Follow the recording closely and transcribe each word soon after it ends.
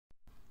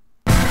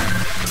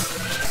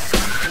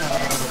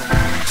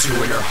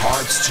Two inner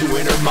hearts, two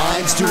inner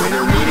minds, two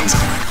inner meanings.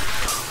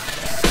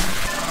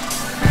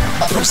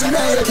 My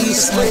personality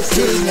is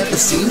splitting at the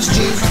seams,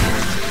 G.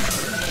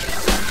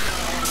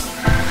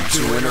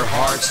 Two inner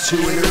hearts,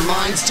 two inner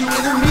minds, two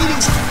inner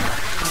meanings.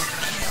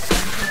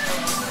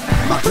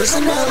 My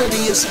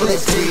personality is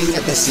splitting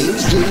at the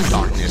seams, G.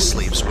 Darkness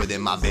sleeps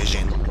within my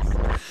vision.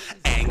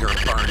 Anger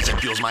burns and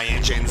fuels my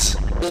engines.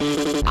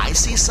 I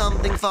see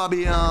something far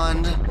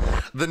beyond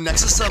the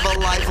nexus of a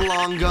life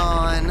long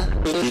gone.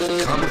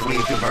 Come with me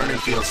through burning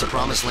fields to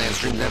promised lands,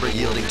 dreams never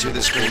yielding to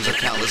the screams of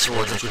countless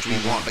hordes, which we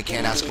want but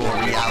can't ask for.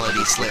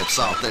 Reality slips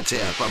off the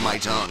tip of my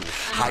tongue,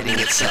 hiding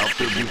itself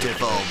through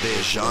beautiful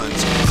visions,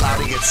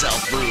 clouding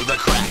itself through the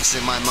cracks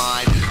in my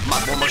mind. My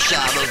former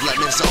shadows left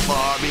me so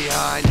far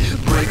behind.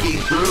 Breaking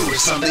through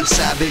is something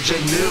savage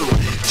and new,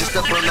 just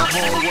to burn the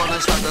whole world and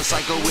start the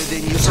cycle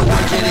within you. So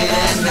why can it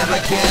end? Never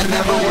can,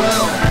 never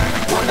will.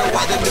 Wonder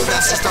why the new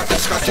masses start to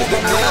scratch through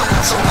the nail.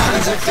 So how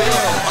does it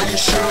feel? Are you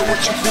sure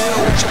what you feel?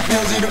 What you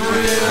feel's even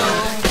real?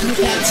 You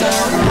can't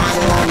tell the right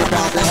along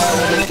about the hell.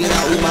 Make it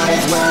out, we might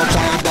as well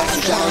try our best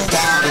to shout us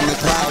down in the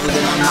cloud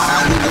within our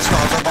mind. Leave the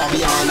stars up all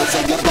beyond and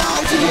say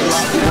goodbye to your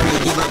life. You wanna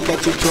give up, but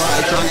you try,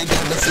 trying to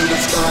get to see the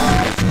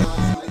sky.